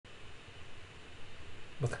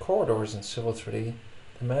With corridors in Civil 3D,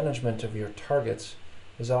 the management of your targets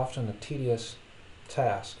is often a tedious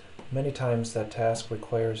task. Many times that task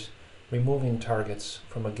requires removing targets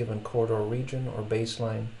from a given corridor region or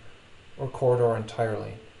baseline or corridor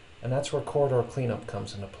entirely, and that's where corridor cleanup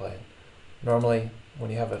comes into play. Normally,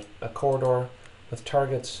 when you have a corridor with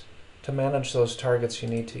targets, to manage those targets you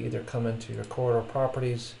need to either come into your corridor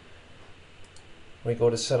properties, where you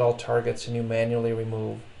go to set all targets and you manually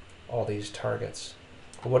remove all these targets.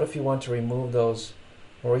 But what if you want to remove those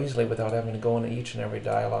more easily without having to go into each and every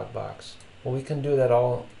dialog box? Well, we can do that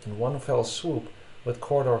all in one fell swoop with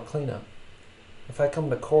corridor cleanup. If I come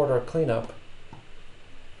to corridor cleanup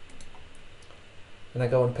and I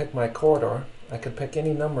go and pick my corridor, I could pick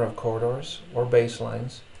any number of corridors or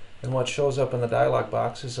baselines, and what shows up in the dialog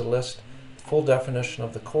box is a list, full definition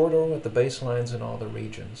of the corridor with the baselines and all the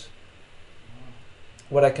regions.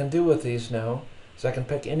 What I can do with these now is I can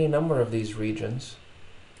pick any number of these regions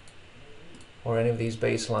or any of these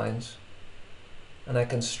baselines, and I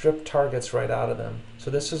can strip targets right out of them.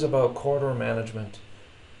 So this is about corridor management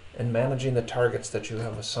and managing the targets that you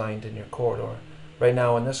have assigned in your corridor. Right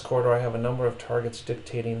now in this corridor I have a number of targets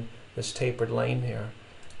dictating this tapered lane here.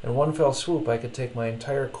 In one fell swoop I could take my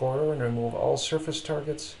entire corridor and remove all surface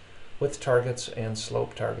targets, width targets, and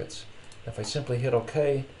slope targets. If I simply hit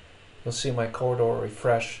OK, you'll see my corridor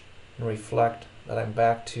refresh and reflect that I'm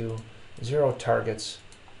back to 0 targets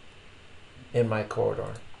in my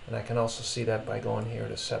corridor. And I can also see that by going here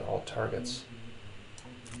to set all targets.